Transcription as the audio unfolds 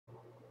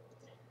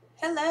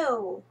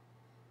Hello,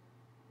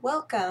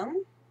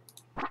 welcome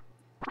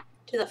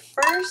to the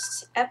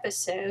first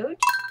episode.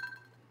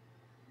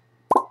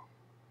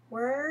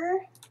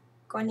 We're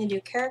going to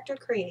do character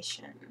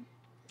creation.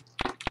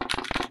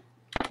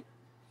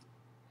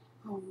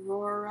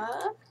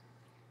 Aurora,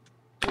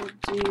 we'll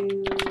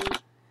do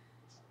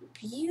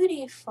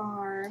beauty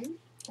farm.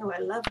 Oh, I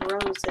love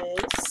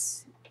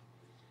roses.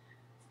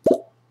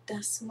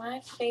 That's my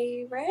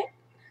favorite.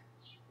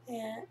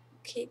 And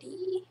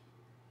kitty.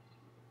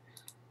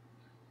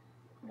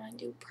 I'm gonna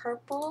do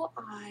purple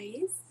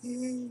eyes.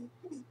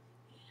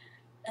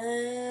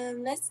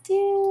 Let's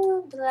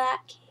do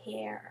black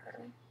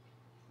hair.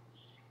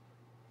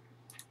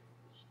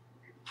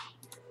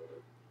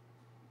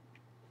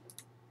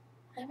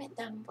 I haven't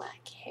done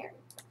black hair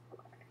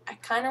before. I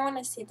kind of want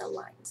to see the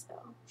lines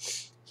though.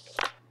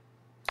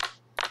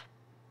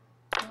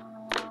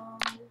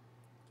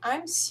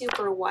 I'm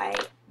super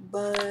white,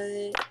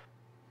 but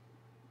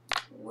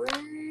we're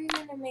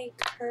gonna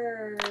make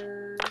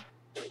her.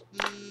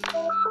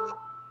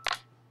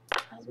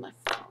 How's my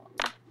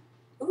phone?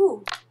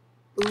 Ooh,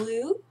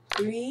 blue,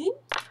 green,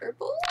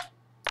 purple.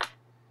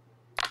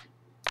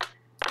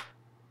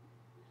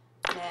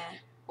 Nah,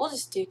 we'll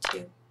just do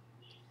two.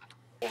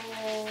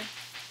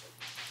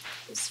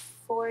 It's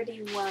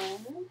 41.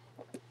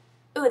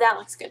 Ooh, that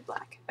looks good,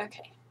 black.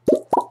 Okay.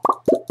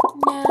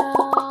 Now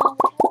we'll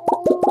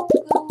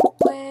go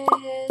with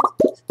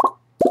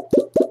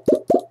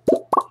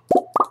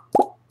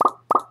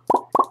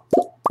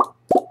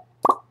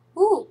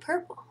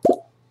purple.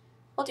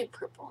 We'll do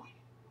purple.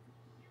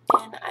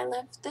 And I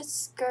left the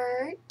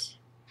skirt.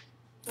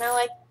 And I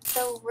like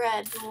the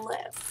red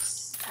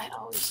lips. I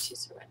always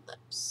choose red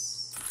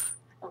lips.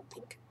 I don't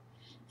think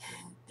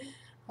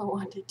I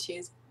want to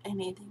choose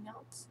anything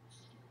else.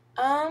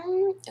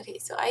 Okay,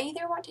 so I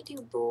either want to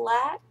do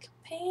black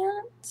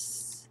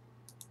pants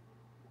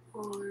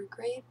or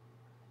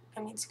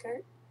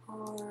skirt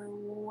or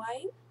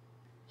white.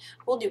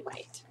 We'll do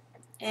white.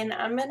 And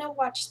I'm gonna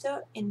watch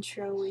the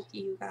intro with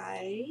you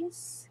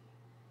guys.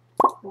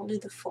 We'll do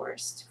the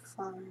forest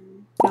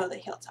farm. No, the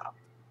hilltop.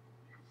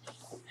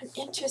 I'm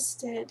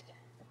interested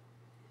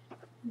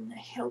in the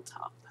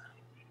hilltop.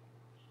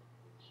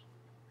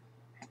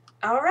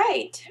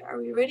 Alright, are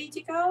we ready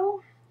to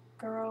go?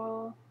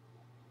 Girl,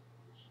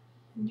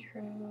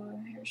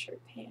 intro, hair, shirt,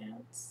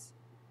 pants.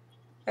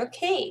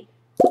 Okay,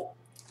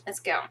 let's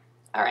go.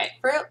 Alright,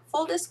 for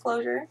full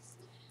disclosure,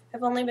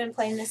 I've only been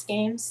playing this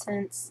game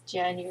since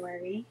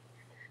January.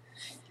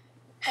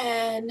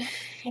 And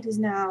it is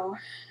now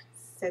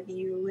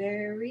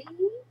February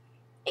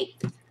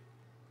 8th.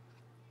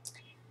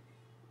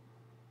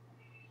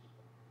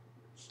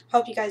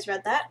 Hope you guys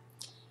read that.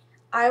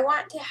 I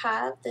want to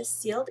have the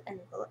sealed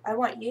envelope. I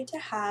want you to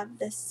have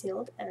the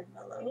sealed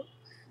envelope.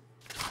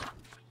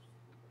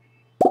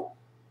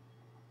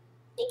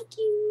 Thank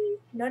you.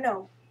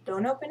 No,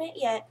 don't open it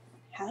yet.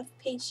 Have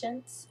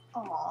patience.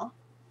 Aw.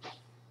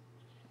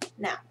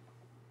 Now,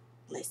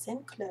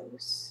 listen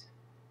close.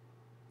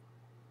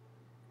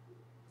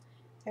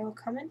 There will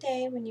come a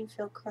day when you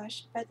feel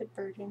crushed by the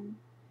burden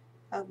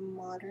of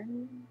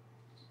modern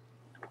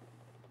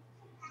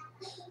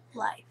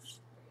life.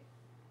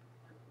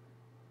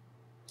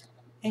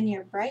 And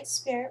your bright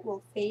spirit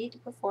will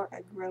fade before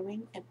a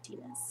growing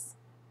emptiness.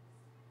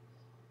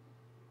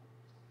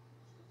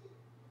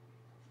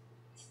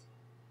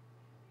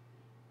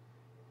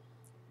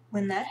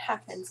 When that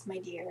happens, my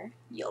dear,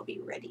 you'll be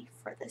ready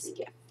for this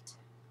gift.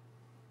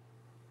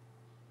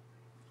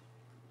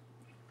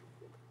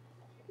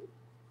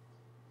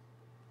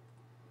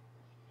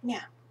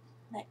 Now,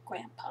 let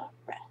Grandpa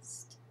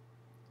rest.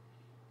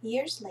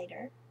 Years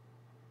later,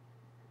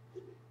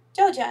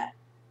 Joja,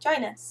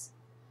 join us.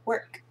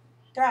 Work.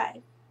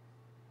 Thrive.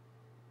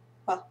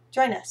 Well,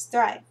 join us.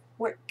 Thrive.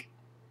 Work.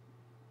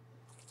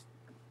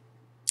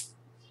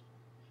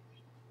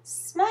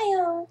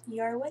 Smile.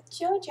 You're with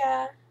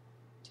Joja.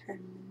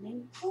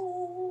 Terminate.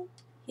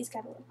 He's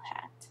got a little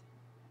hat.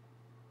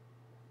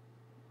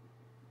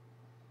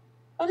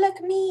 Oh, look,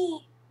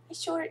 me. My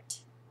short.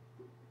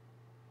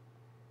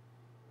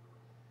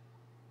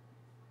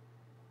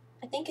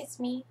 I think it's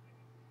me.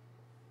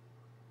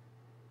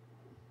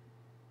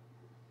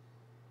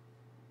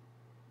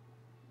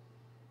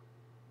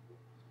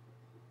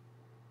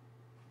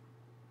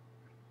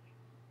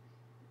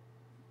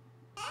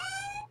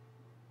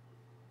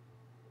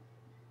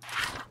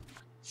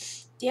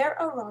 Dear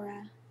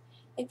Aurora,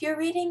 if you're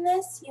reading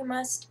this, you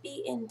must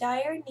be in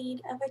dire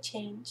need of a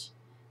change.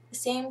 The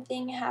same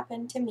thing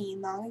happened to me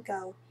long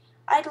ago.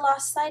 I'd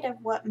lost sight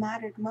of what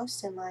mattered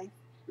most in life,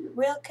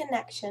 real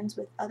connections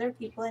with other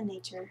people and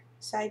nature,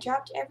 so I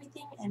dropped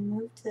everything and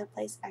moved to the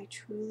place I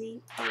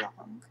truly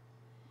belong.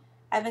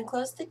 I've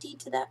enclosed the deed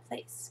to that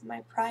place,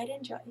 my pride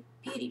and joy,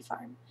 Beauty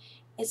Farm.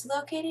 It's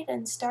located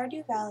in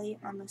Stardew Valley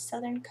on the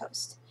southern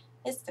coast.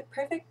 It's the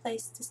perfect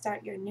place to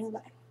start your new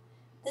life.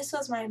 This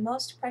was my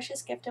most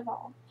precious gift of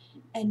all,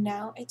 and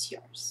now it's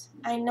yours.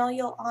 I know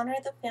you'll honor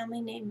the family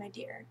name, my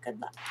dear.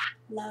 Good luck.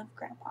 Love,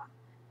 Grandpa.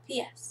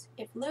 P.S.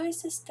 If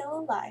Louis is still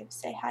alive,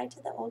 say hi to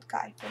the old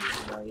guy for me,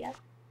 will ya?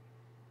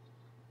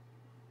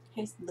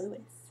 Who's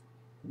Louis?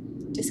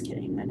 Just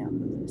kidding, I know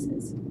who Louis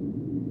is.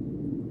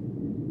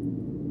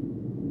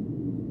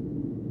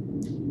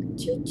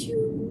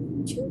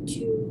 Choo-choo,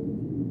 choo-choo.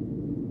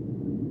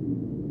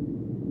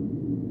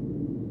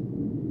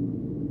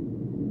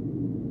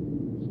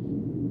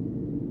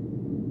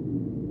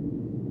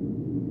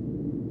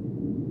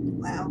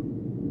 Wow.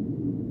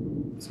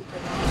 Super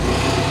long.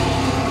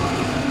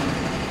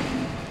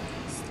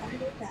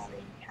 Stardew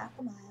Valley, half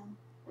a mile.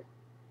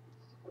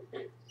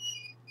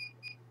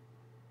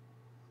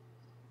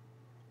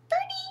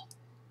 Bernie!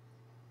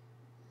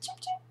 Choo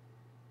choo!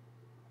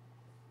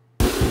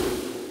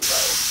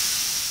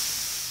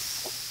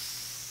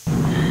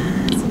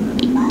 It's a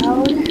little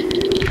loud.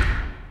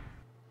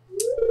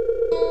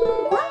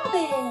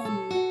 Robin!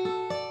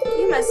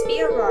 You must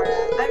be Aurora.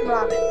 I'm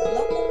Robin, the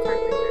local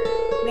carpenter.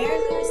 Mayor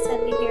Lewis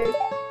sent me here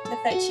to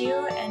fetch you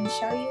and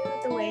show you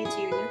the way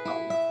to your new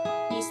home.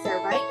 He's there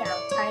right now,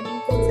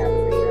 tidying things up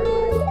for your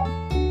arrival.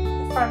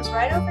 The farm's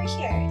right over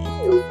here,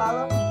 if you'll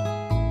follow me.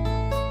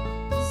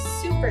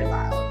 Super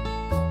loud.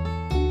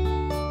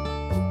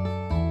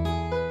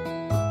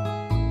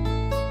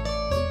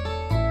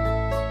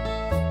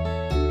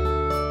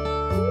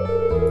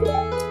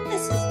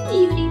 This is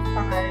Beauty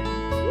Farm.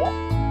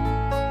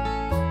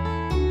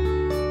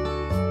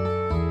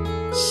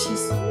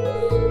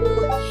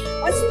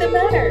 What's the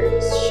matter?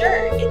 Sure,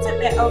 it's a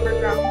bit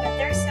overgrown, but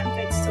there's some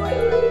good soil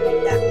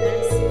underneath that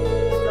mess.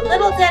 With a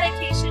little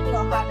dedication,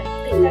 you'll have it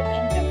cleaned up in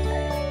no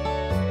time.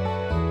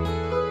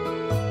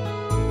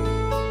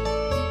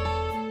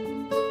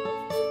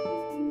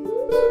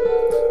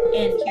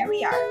 And here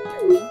we are,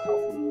 your new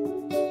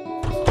home.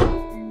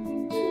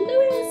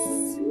 Louis!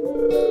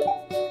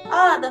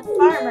 Ah, the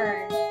farmer!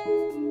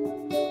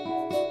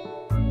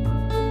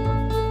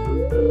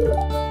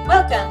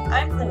 Welcome,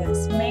 I'm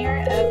Louis, mayor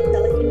of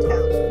Pelican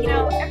Town. You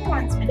know,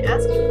 everyone's been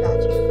asking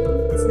about you.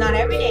 It's not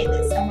every day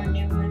that someone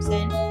new moves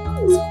in.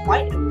 It's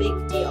quite a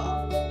big deal.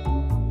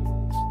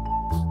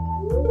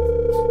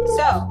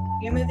 So,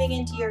 you're moving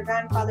into your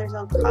grandfather's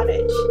old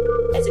cottage.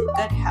 It's a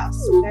good house,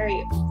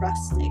 very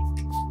rustic.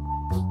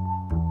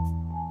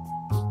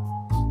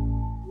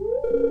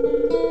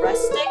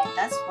 Rustic?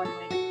 That's one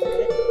way to put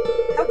it.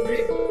 How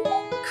rude.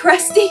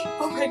 Crusty?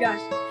 Oh my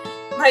gosh.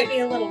 Might be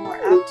a little more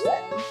apt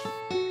then.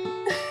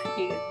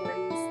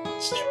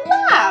 She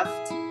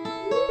laughed!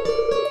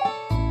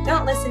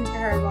 Don't listen to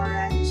her,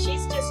 Laura.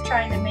 She's just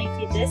trying to make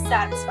you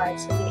dissatisfied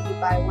so that you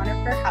buy one of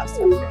her house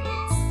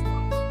upgrades.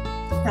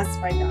 That's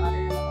my daughter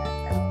in the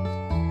background.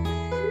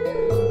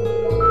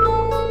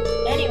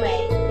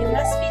 Anyway, you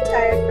must be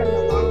tired from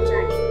the long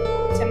journey.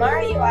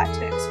 Tomorrow you ought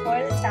to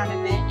explore the town a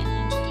bit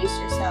and introduce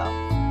yourself.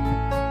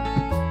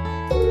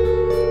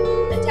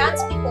 The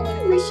townspeople would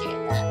appreciate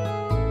that.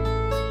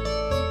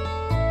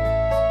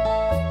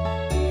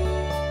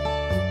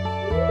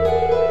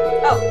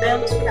 Oh, I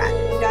almost forgot. If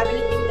you have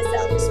anything to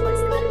sell, just place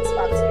them in this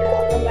box here.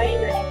 I'll come by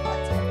and ready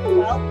cleanser.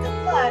 Well, good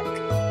luck.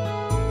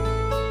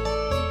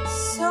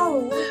 So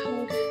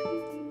loud.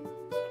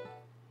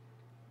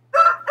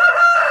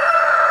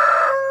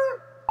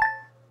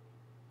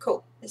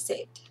 Cool, I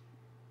saved.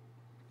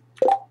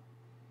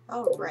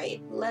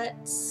 Alright,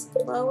 let's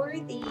lower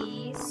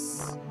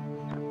these.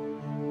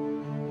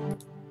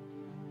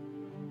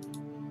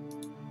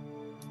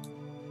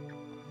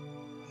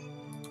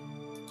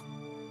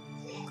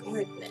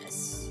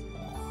 Goodness.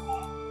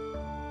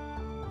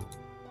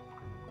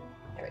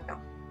 There we go.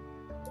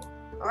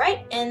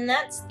 Alright, and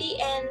that's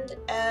the end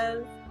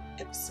of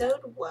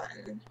episode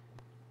 1.